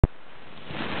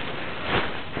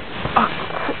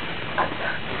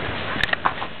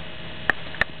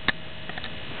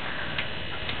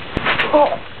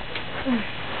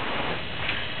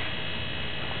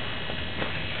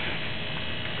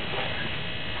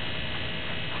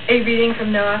A reading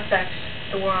from Noah Effects,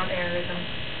 The War on Terrorism.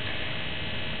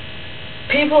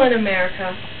 People in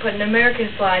America put an American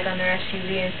flag on their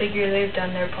SUV and figure they've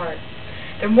done their part.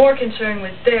 They're more concerned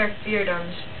with their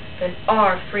feardoms than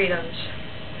our freedoms.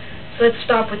 So let's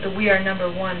stop with the "we are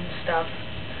number one" stuff.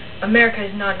 America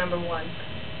is not number one.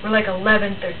 We're like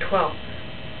 11th or 12th.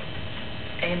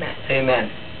 Amen. Amen.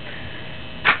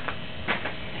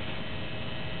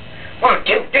 1,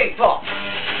 2, 3, 4.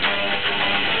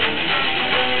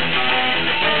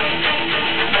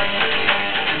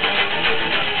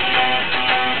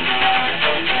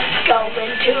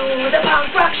 Going to the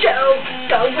punk rock show,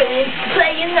 going to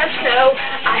play in the snow.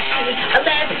 I see a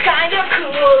lamp, it's kind of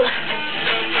cool.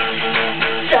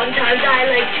 Sometimes I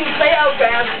like to play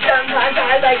around, sometimes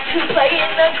I like to play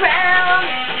in the ground.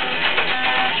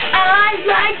 I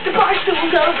like the bar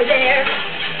stools over there.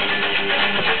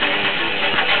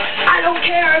 I don't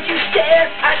care if you stare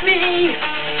at me.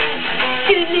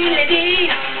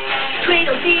 Doodly-dee,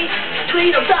 tweedledee,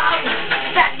 tweedledum.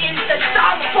 That is the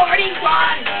song of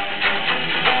 41.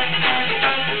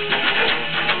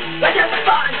 Let's have some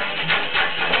fun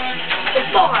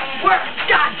before we're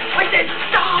done with this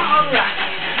song.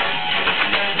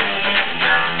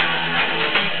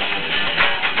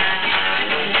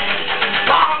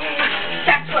 Bong,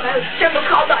 that's what a symbol's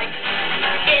called like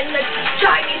in the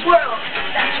Chinese world.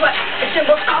 That's what a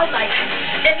symbol's called like.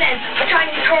 And then a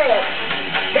Chinese hurl.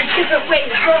 There's different ways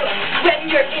to hurl when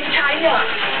you're in China.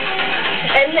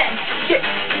 And then you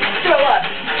throw up.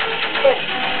 But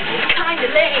it's kind of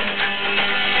lame.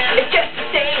 It's just the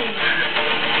same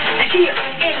as here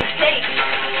in the States.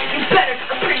 You better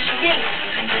appreciate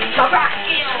my rock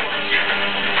skills.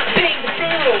 Pay the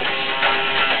bills.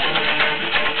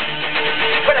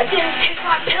 But I didn't take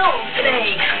my pills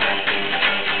today.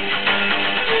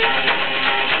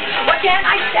 So what can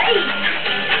I say?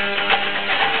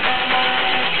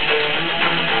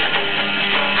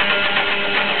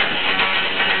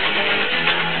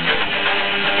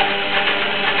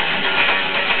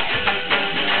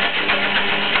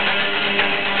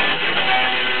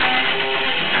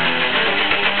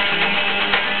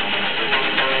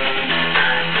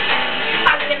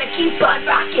 Keep on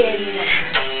rockin',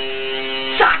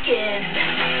 sockin',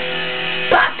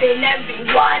 poppin'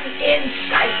 everyone in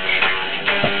sight.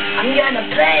 I'm gonna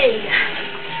play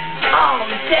all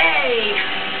day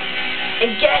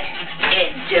and get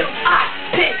into a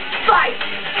big fight.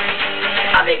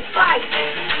 A big fight.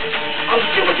 I'll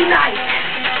do it tonight.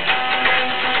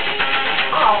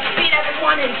 I'll beat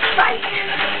everyone in sight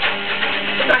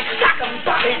with my sock'em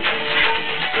bobbins,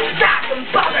 sock'em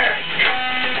bobbers.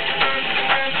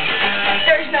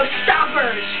 There's no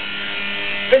stoppers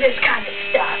for this kind of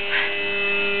stuff.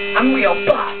 I'm real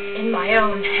boss in my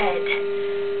own head.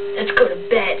 Let's go to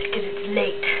bed because it's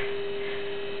late.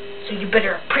 So you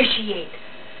better appreciate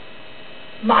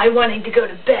my wanting to go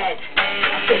to bed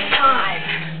at this time.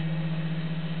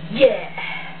 Yeah.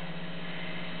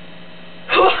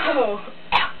 Whoa.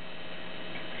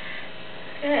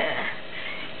 Yeah.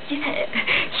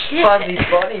 Fuzzy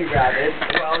bunny rabbit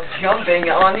while jumping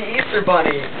on the Easter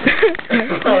bunny.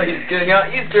 While he's giving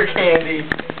out Easter candy.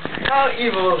 How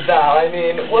evil is that? I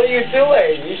mean, what are you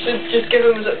doing? You should just give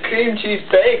him some cream cheese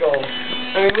bagels.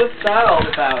 I mean, what's that all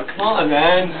about? Come on,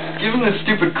 man. Give him the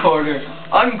stupid quarter.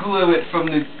 Unglue it from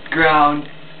the ground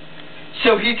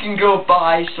so he can go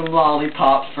buy some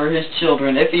lollipops for his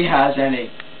children, if he has any.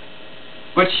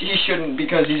 Which he shouldn't,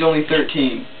 because he's only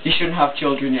 13. He shouldn't have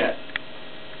children yet.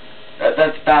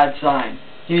 That's a bad sign.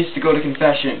 He needs to go to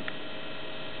confession.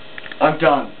 I'm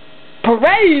done.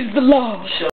 Praise the Lord.